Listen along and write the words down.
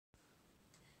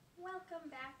welcome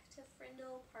back to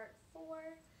Frindle Part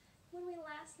 4. When we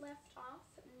last left off,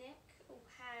 Nick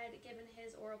had given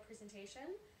his oral presentation,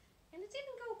 and it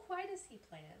didn't go quite as he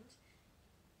planned,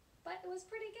 but it was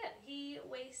pretty good. He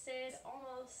wasted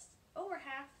almost over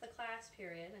half the class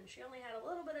period, and she only had a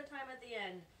little bit of time at the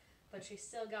end, but she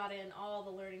still got in all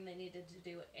the learning they needed to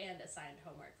do and assigned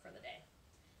homework for the day.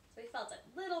 So he felt a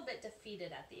little bit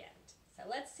defeated at the end. So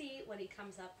let's see what he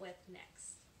comes up with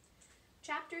next.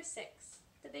 Chapter 6,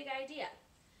 The Big Idea.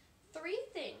 3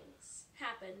 things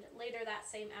happened later that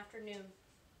same afternoon.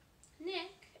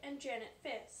 Nick and Janet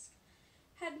Fisk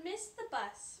had missed the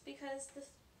bus because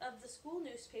of the school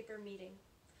newspaper meeting,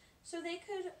 so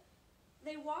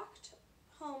they walked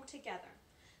home together.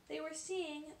 They were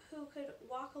seeing who could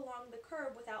walk along the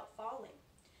curb without falling.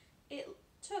 It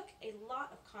took a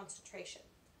lot of concentration.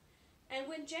 And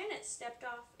when Janet stepped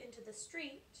off into the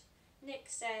street, Nick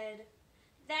said,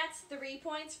 "That's 3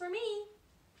 points for me."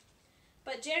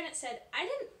 But Janet said, "I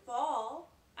didn't fall.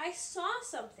 I saw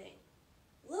something.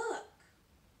 Look."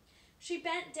 She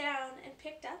bent down and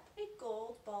picked up a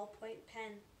gold ballpoint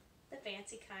pen, the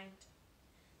fancy kind.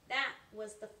 That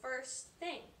was the first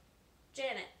thing,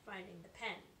 Janet finding the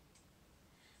pen.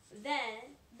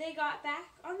 Then they got back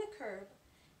on the curb,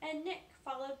 and Nick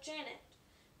followed Janet,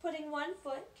 putting one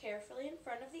foot carefully in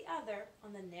front of the other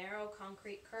on the narrow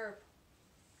concrete curb.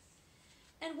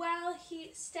 And while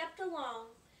he stepped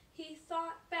along, he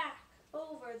thought back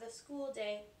over the school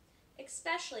day,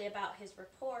 especially about his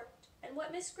report and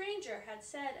what Miss Granger had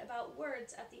said about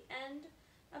words at the end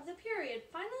of the period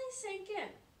finally sank in.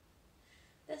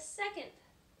 The second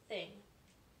thing,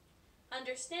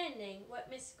 understanding what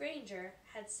Miss Granger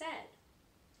had said.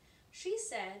 She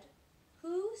said,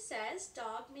 "Who says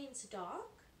dog means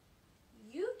dog?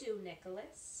 You do,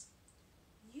 Nicholas.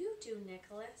 You do,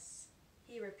 Nicholas,"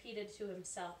 he repeated to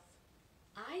himself.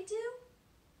 "I do?"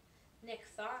 Nick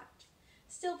thought,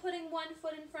 still putting one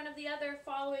foot in front of the other,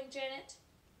 following Janet.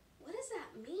 What does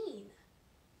that mean?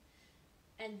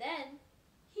 And then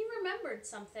he remembered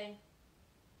something.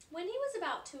 When he was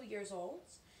about 2 years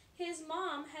old, his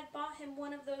mom had bought him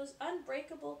one of those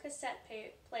unbreakable cassette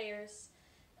players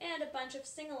and a bunch of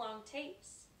sing-along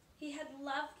tapes. He had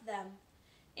loved them,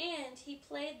 and he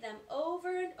played them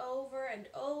over and over and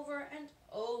over and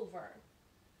over.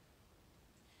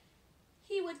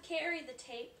 He would carry the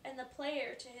tape and the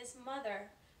player to his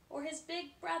mother, or his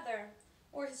big brother,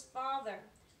 or his father,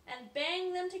 and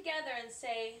bang them together and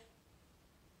say,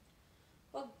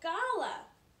 "Wagala,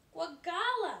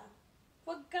 Wagala,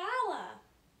 Wagala,"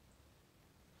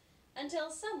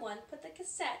 until someone put the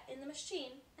cassette in the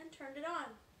machine and turned it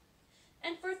on.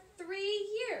 And for 3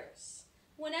 years,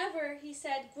 whenever he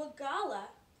said Wagala,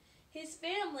 his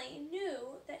family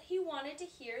knew that he wanted to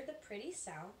hear the pretty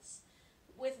sounds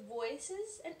with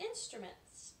voices and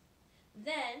instruments.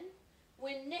 Then,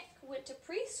 when Nick went to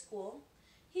preschool,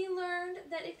 he learned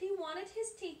that if he wanted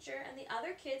his teacher and the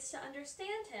other kids to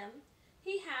understand him,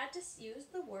 he had to use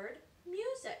the word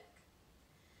music.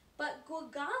 But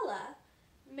Gwagala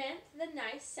meant the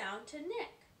nice sound to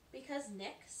Nick, because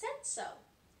Nick said so.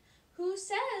 Who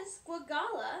says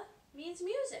Gwagala means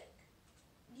music?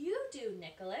 You do,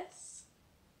 Nicholas.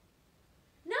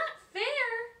 "Not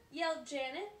fair!" yelled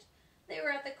Janet. They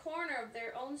were at the corner of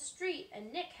their own street,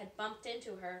 and Nick had bumped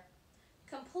into her,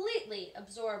 completely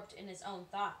absorbed in his own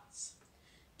thoughts.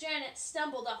 Janet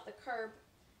stumbled off the curb,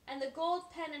 and the gold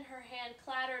pen in her hand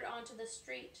clattered onto the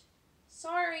street.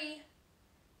 "Sorry,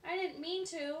 I didn't mean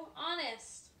to,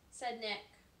 honest," said Nick.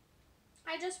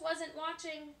 "I just wasn't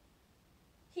watching.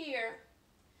 Here."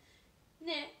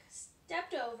 Nick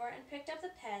stepped over and picked up the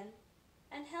pen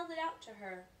and held it out to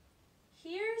her.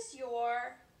 "Here's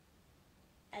your..."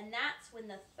 And that's when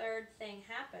the third thing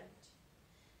happened.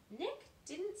 Nick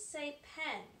didn't say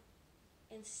pen.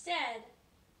 Instead,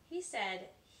 he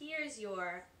said, "Here's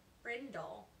your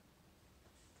Frindle."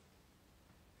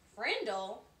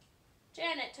 Frindle?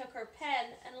 Janet took her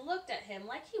pen and looked at him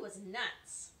like he was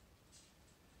nuts.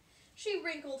 She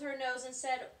wrinkled her nose and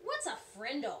said, "What's a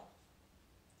Frindle?"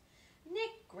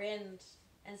 Nick grinned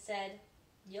and said,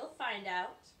 "You'll find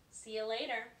out. See you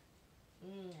later."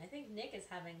 I think Nick is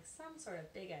having some sort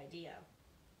of big idea.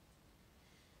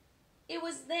 It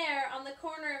was there on the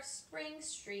corner of Spring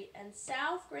Street and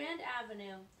South Grand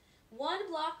Avenue, 1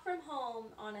 block from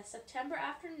home on a September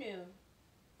afternoon.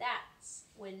 That's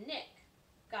when Nick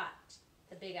got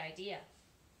the big idea.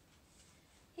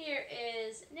 Here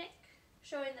is Nick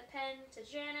showing the pen to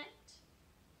Janet.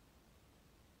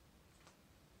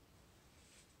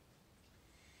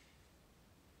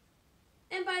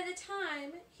 And by the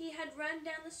time he had run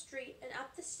down the street and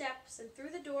up the steps and through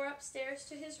the door upstairs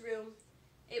to his room,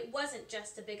 It wasn't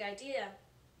just a big idea.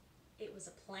 It was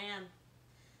a plan.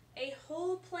 A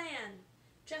whole plan,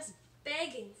 just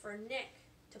begging for Nick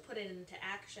to put it into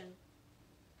action.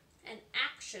 And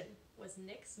Action was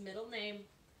Nick's middle name.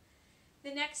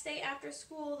 The next day after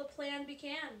school, the plan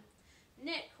began.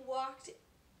 Nick walked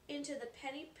into the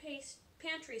penny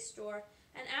pantry store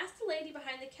and asked the lady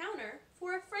behind the counter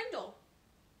for a Frindle.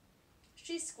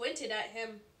 She squinted at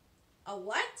him. A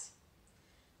what?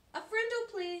 A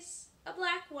Frindle, please. A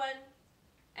black one.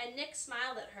 And Nick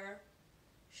smiled at her.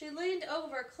 She leaned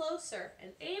over closer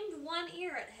and aimed one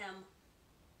ear at him.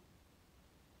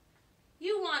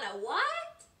 You want a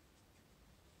what?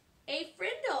 A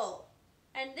Frindle.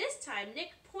 And this time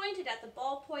Nick pointed at the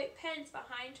ballpoint pens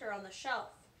behind her on the shelf.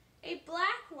 A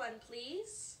black one,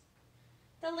 please.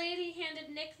 The lady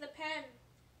handed Nick the pen.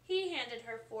 He handed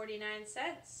her 49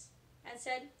 cents and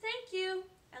said, "Thank you,"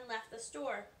 and left the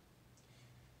store.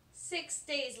 6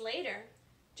 days later,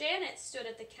 Janet stood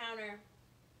at the counter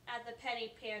at the penny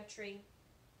pantry.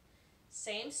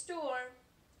 Same store,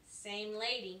 same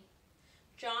lady.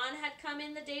 John had come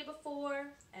in the day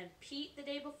before, and Pete the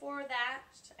day before that,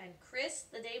 and Chris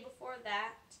the day before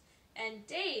that, and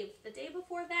Dave the day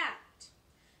before that.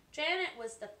 Janet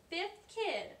was the 5th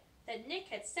kid that Nick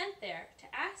had sent there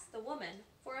to ask the woman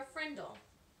for a Frindle.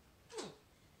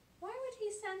 Why would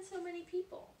he send so many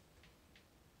people?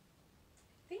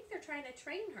 I think they're trying to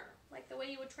train her, like the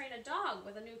way you would train a dog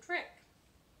with a new trick.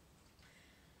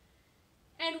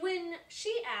 And when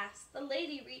she asked, the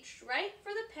lady reached right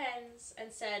for the pens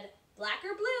and said, "Black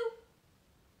or blue?"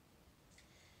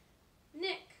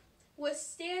 Nick was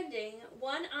standing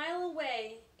one aisle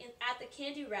away at the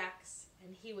candy racks,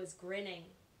 and he was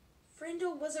grinning.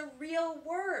 Frindle was a real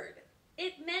word.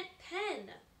 It meant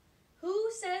pen.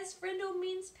 Who says Frindle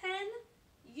means pen?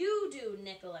 You do,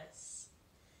 Nicholas.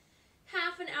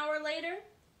 Half an hour later,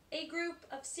 a group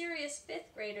of serious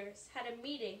 5th graders had a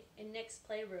meeting in Nick's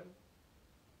playroom.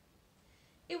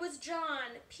 It was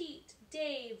John, Pete,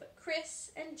 Dave,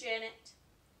 Chris, and Janet.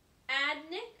 Add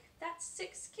Nick, that's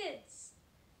 6 kids.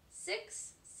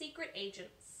 6 secret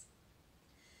agents.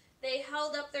 They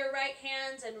held up their right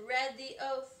hands and read the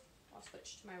oath. I'll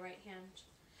switch to my right hand.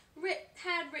 Read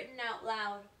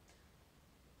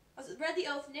the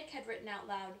oath Nick had written out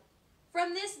loud.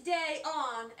 From this day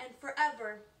on and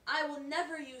forever, I will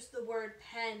never use the word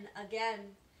pen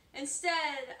again.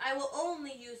 Instead, I will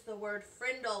only use the word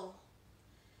Frindle.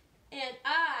 And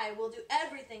I will do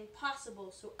everything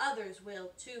possible so others will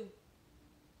too.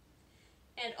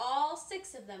 And all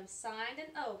 6 of them signed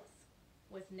an oath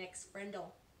with Nick's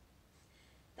Frindle.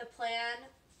 The plan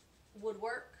would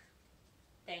work.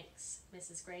 Thanks,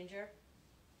 Mrs. Granger.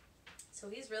 So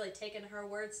he's really taken her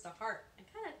words to heart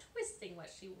and kind of twisting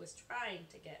what she was trying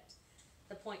to get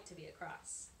the point to be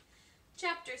across.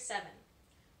 Chapter 7,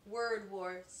 Word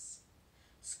Wars.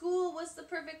 School was the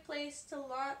perfect place to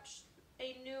launch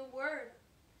a new word.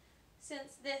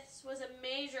 Since this was a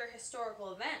major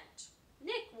historical event,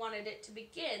 Nick wanted it to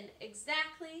begin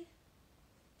exactly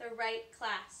the right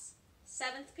class,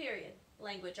 7th period,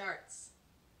 Language Arts.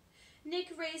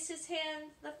 Nick raised his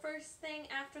hand the first thing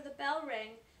after the bell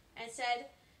rang and said,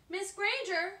 "Miss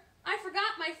Granger, I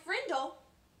forgot my Frindle."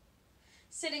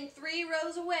 Sitting 3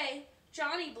 rows away,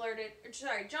 John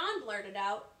blurted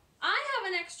out, "I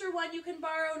have an extra one you can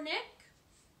borrow, Nick."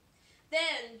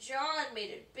 Then John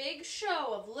made a big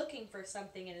show of looking for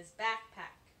something in his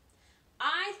backpack.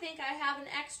 "I think I have an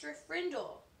extra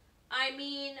Frindle.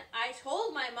 I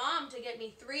told my mom to get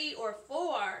me 3 or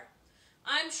 4.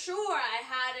 I'm sure I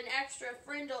had an extra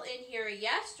Frindle in here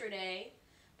yesterday,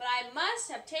 but I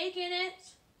must have taken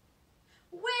it.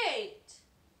 Wait.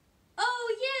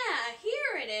 Oh yeah,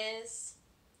 here it is."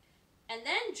 And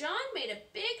then John made a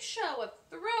big show of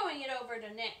throwing it over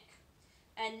to Nick,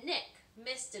 and Nick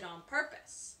missed it on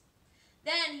purpose.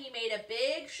 Then he made a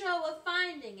big show of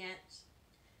finding it.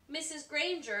 Mrs.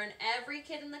 Granger and every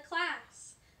kid in the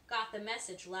class got the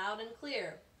message loud and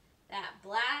clear. That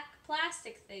black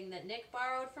plastic thing that Nick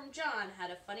borrowed from John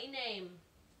had a funny name.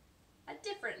 A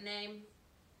different name.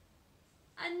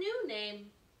 A new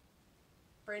name.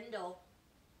 Frindle.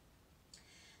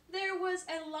 There was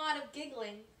a lot of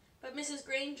giggling, but Mrs.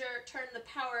 Granger turned the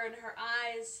power in her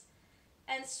eyes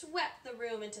and swept the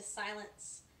room into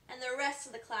silence, and the rest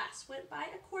of the class went by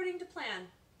according to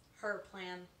plan, her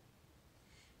plan.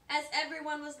 As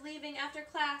everyone was leaving after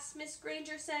class, Miss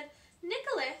Granger said,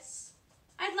 "Nicholas,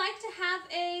 I'd like to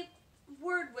have a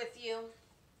word with you."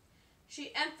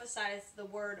 She emphasized the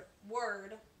word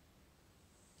word.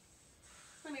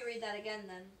 Let me read that again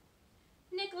then.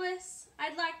 "Nicholas,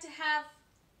 I'd like to have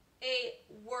a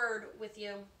word with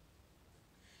you."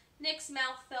 Nick's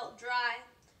mouth felt dry.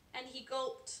 and he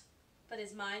gulped, but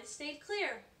his mind stayed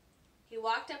clear. He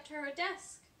walked up to her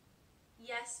desk.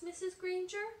 "Yes, Mrs.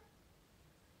 Granger?"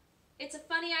 "It's a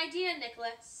funny idea,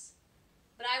 Nicholas,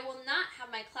 but I will not have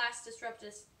my class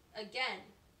disrupted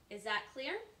again. Is that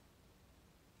clear?"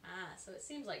 So it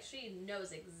seems like she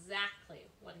knows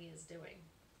exactly what he is doing.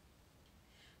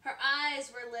 Her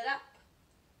eyes were lit up,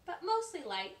 but mostly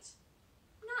light.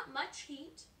 Not much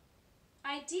heat.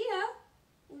 "Idea?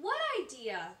 What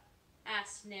idea?"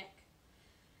 asked Nick,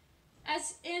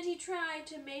 and he tried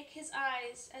to make his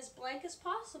eyes as blank as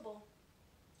possible.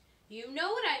 "You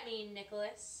know what I mean,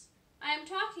 Nicholas. I am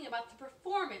talking about the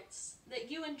performance that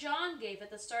you and John gave at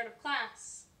the start of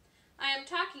class. I am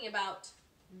talking about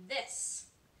this."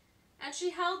 And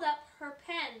she held up her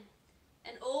pen,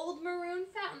 an old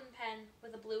maroon fountain pen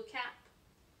with a blue cap.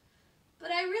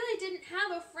 "But I really didn't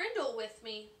have a Frindle with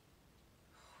me."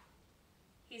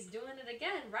 He's doing it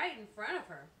again right in front of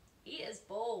her. He is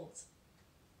bold.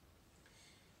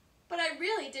 "But I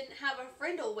really didn't have a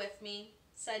Frindle with me,"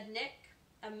 said Nick,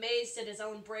 amazed at his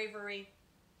own bravery.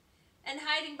 And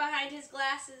hiding behind his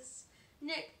glasses,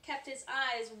 Nick kept his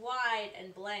eyes wide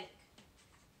and blank.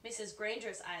 Mrs.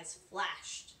 Granger's eyes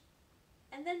flashed,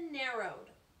 and then narrowed,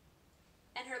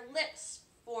 and her lips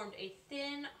formed a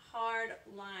thin, hard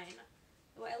line.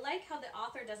 I like how the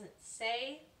author doesn't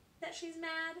say that she's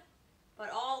mad,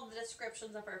 but all the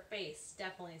descriptions of her face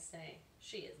definitely say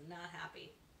she is not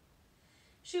happy.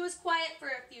 She was quiet for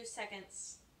a few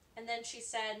seconds, and then she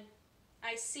said,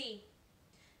 "I see.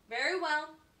 Very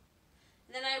well.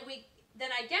 Then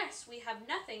I guess we have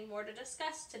nothing more to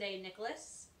discuss today,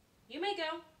 Nicholas. You may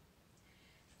go."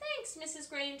 "Thanks, Mrs.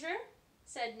 Granger,"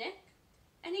 said Nick,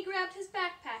 and he grabbed his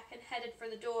backpack and headed for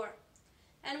the door.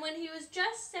 And when he was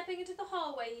just stepping into the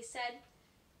hallway, he said,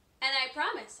 "And I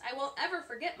promise I won't ever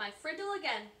forget my Frindle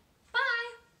again.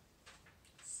 Bye."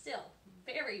 Still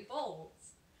very bold.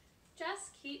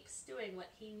 Just keeps doing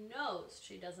what he knows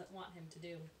she doesn't want him to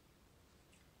do.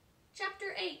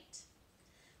 Chapter 8.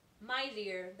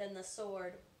 Mightier than the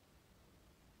sword.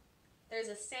 There's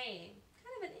a saying,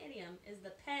 kind of an idiom, is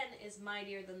the pen is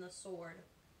mightier than the sword.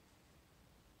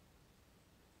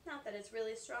 Not that it's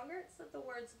really stronger, it's that the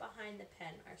words behind the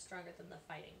pen are stronger than the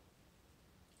fighting.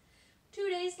 2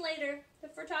 days later, the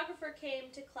photographer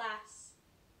came to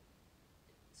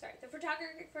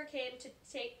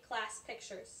take class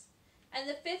pictures, and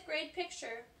the 5th grade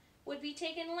picture would be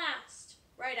taken last,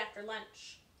 right after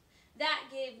lunch. That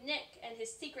gave Nick and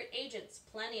his secret agents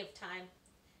plenty of time,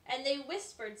 and they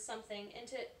whispered something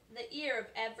into the ear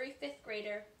of every 5th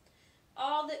grader.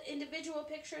 All the individual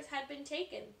pictures had been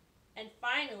taken, and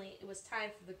finally it was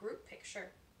time for the group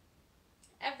picture.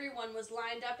 Everyone was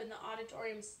lined up in the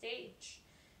auditorium stage.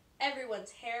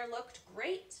 Everyone's hair looked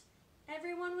great.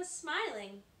 Everyone was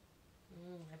smiling.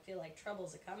 I feel like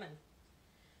trouble's a-coming.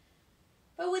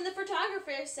 But when the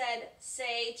photographer said,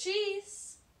 "Say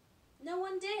cheese," no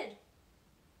one did.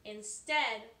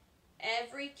 Instead,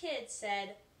 every kid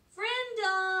said,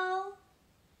 "Frindle!"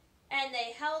 And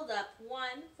they held up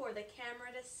one for the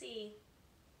camera to see.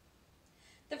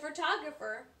 The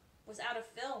photographer was out of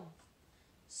film,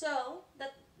 so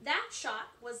that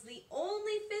shot was the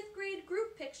only 5th grade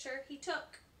group picture he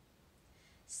took.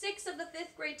 6 of the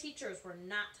 5th grade teachers were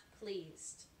not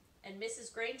pleased, and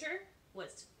Mrs. Granger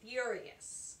was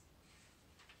furious.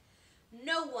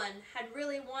 No one had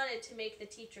really wanted to make the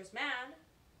teachers mad.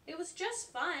 It was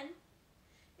just fun.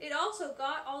 It also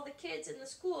got all the kids in the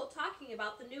school talking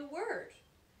about the new word.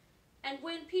 And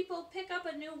when people pick up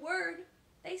a new word,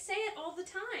 they say it all the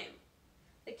time.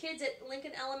 The kids at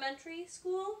Lincoln Elementary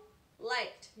School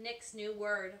liked Nick's new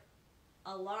word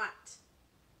a lot.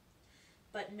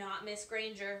 But not Miss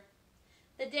Granger.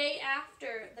 The day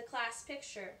after the class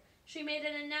picture, she made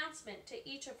an announcement to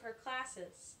each of her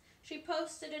classes. She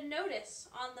posted a notice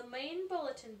on the main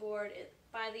bulletin board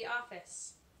by the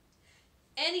office.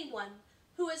 Anyone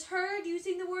who is heard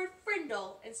using the word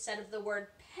Frindle instead of the word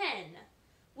pen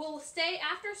will stay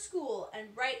after school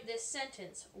and write this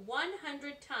sentence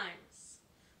 100 times.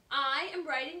 I am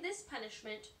writing this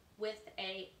punishment with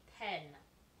a pen.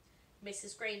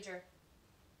 Mrs. Granger.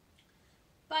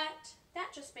 But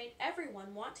that just made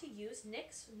everyone want to use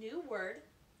Nick's new word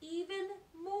even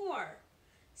more.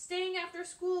 Staying after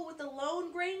school with the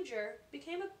lone Granger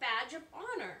became a badge of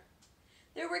honor.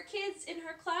 There were kids in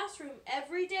her classroom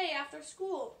every day after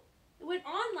school. It went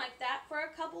on like that for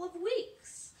a couple of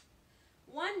weeks.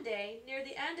 One day, near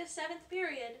the end of 7th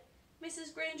period,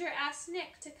 Mrs. Granger asked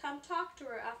Nick to come talk to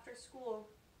her after school.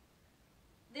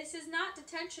 "This is not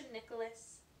detention,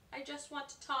 Nicholas. I just want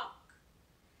to talk."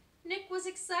 Nick was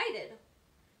excited.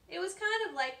 It was kind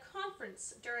of like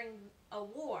conference during a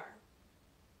war.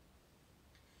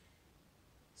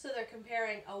 So they're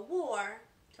comparing a war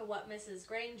to what Mrs.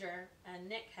 Granger and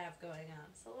Nick have going on.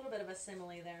 It's a little bit of a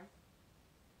simile there.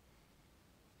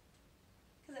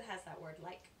 Because it has that word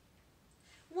like.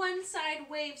 One side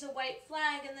waves a white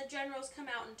flag and the generals come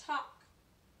out and talk.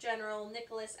 General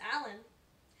Nicholas Allen.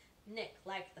 Nick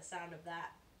liked the sound of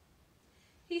that.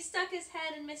 He stuck his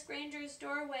head in Miss Granger's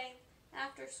doorway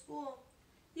after school.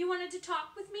 You wanted to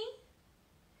talk with me?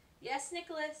 Yes,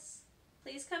 Nicholas.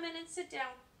 Please come in and sit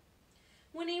down.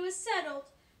 When he was settled,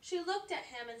 she looked at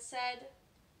him and said,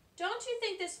 Don't you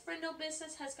think this Frindle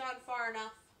business has gone far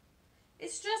enough?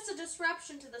 It's just a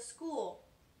disruption to the school,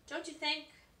 don't you think?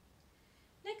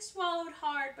 Nick swallowed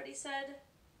hard, but he said,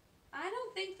 I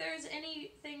don't think there's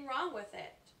anything wrong with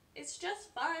it. It's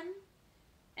just fun.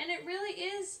 And it really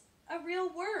is a real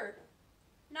word.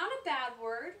 Not a bad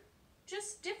word,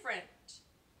 just different.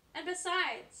 And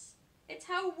besides, it's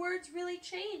how words really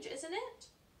change, isn't it?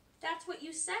 That's what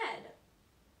you said.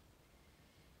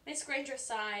 Miss Granger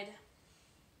sighed.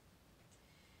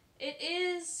 It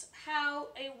is how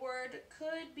a word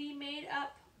could be made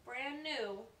up brand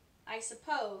new, I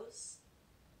suppose.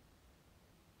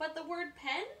 But the word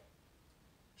pen?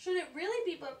 Should it really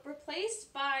be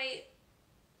replaced by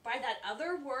that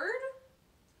other word?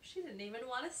 She didn't even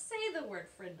want to say the word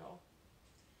Frindle.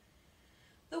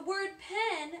 The word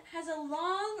pen has a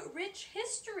long, rich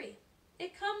history.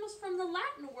 It comes from the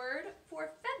Latin word for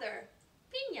feather,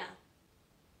 pina.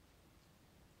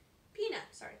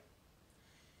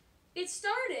 It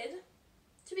started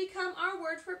to become our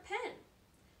word for pen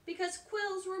because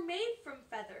quills were made from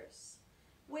feathers,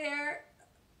 were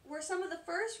some of the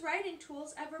first writing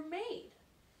tools ever made.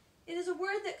 It is a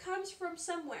word that comes from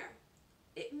somewhere.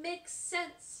 It makes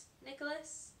sense,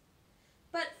 Nicholas.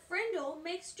 But Frindle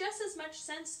makes just as much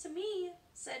sense to me,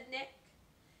 said Nick.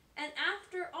 And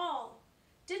after all,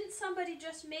 didn't somebody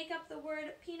just make up the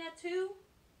word pina too?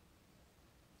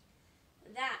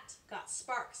 That got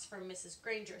sparks from Mrs.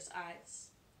 Granger's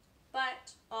eyes.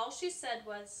 But all she said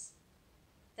was,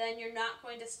 Then you're not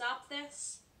going to stop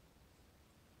this?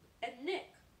 And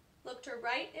Nick looked her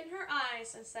right in her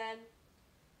eyes and said,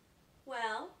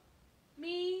 Well,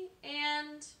 me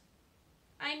and,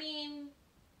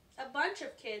 a bunch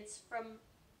of kids from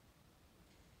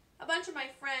a bunch of my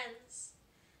friends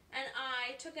and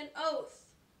I took an oath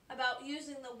about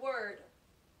using the word,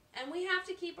 and we have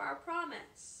to keep our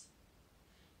promise.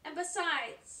 And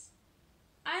besides,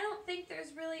 I don't think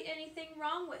there's really anything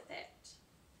wrong with it.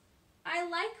 I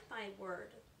like my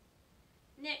word.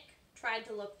 Nick tried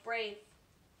to look brave,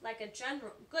 like a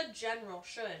good general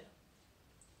should.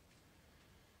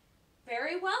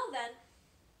 Very well, then.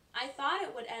 I thought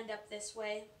it would end up this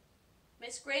way.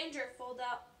 Miss Granger pulled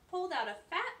out a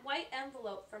fat white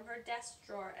envelope from her desk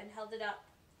drawer and held it up.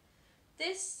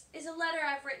 This is a letter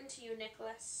I've written to you,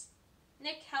 Nicholas.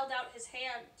 Nick held out his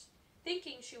hand,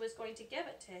 thinking she was going to give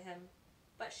it to him,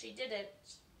 but she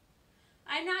didn't.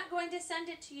 I'm not going to send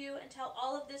it to you until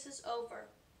all of this is over.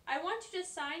 I want you to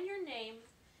sign your name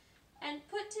and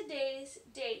put today's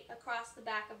date across the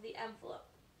back of the envelope.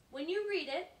 When you read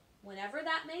it, whenever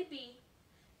that may be,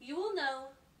 you will know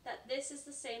that this is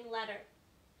the same letter,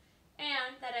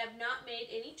 and that I have not made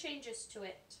any changes to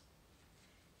it.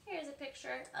 Here's a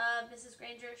picture of Mrs.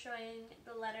 Granger showing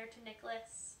the letter to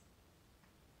Nicholas.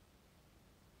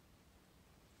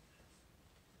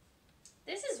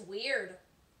 This is weird,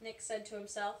 Nick said to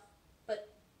himself, but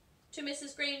to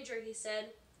Mrs. Granger he said,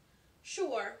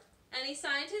 Sure, and he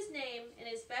signed his name in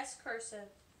his best cursive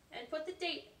and put the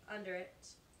date under it.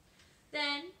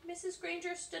 Then Mrs.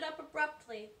 Granger stood up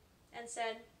abruptly and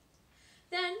said,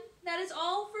 Then that is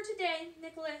all for today,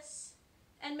 Nicholas,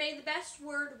 and may the best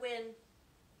word win.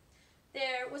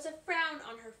 There was a frown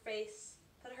on her face,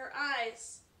 but her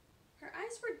eyes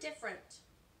were different,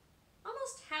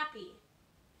 almost happy.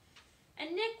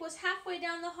 And Nick was halfway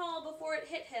down the hall before it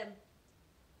hit him.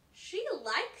 She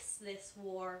likes this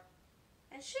war,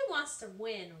 and she wants to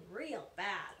win real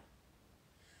bad.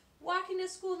 Walking to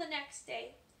school the next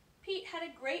day, Pete had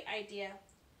a great idea.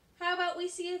 How about we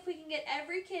see if we can get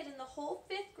every kid in the whole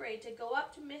 5th grade to go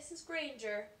up to Mrs.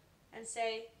 Granger and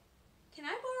say, Can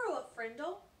I borrow a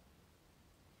Frindle?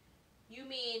 You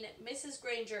mean, Mrs.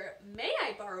 Granger, may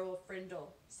I borrow a Frindle?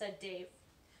 Said Dave.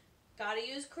 Gotta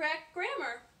use correct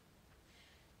grammar.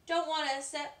 Don't want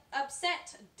to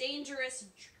upset Dangerous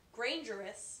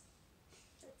Grangerous.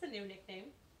 That's a new nickname.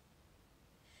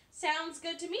 Sounds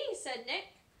good to me, said Nick.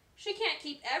 She can't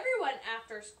keep everyone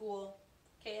after school,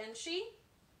 can she?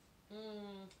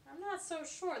 I'm not so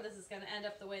sure this is going to end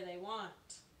up the way they want.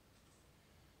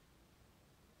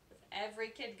 With every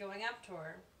kid going up to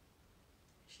her.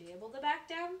 Is she able to back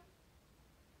down?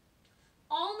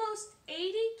 Almost Almost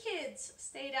 80 kids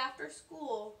stayed after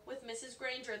school with Mrs.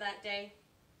 Granger that day.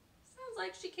 Sounds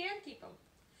like she can keep them.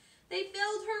 They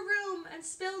filled her room and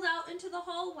spilled out into the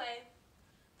hallway.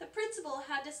 The principal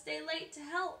had to stay late to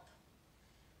help,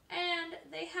 and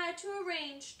they had to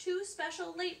arrange 2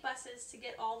 special late buses to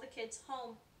get all the kids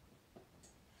home.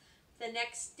 The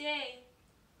next day,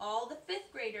 all the 5th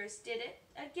graders did it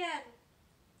again,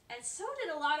 and so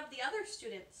did a lot of the other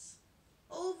students.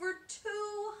 Over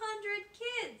 200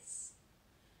 kids.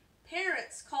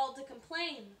 Parents called to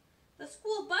complain. The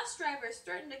school bus drivers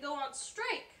threatened to go on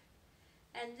strike.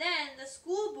 And then the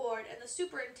school board and the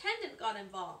superintendent got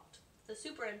involved. The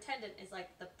superintendent is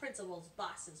like the principal's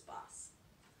boss's boss.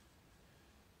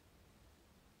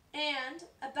 And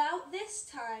about this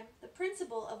time, the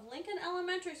principal of Lincoln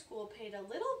Elementary School paid a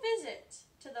little visit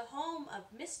to the home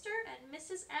of Mr. and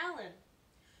Mrs. Allen.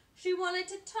 She wanted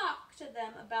to talk to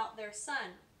them about their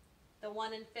son, the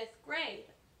one in 5th grade,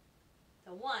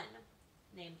 the one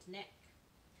named Nick.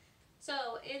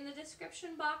 So in the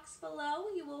description box below,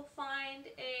 you will find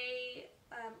a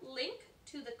link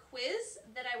to the quiz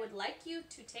that I would like you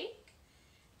to take.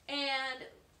 And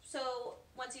so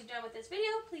once you've done with this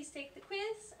video, please take the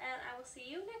quiz, and I will see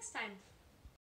you next time.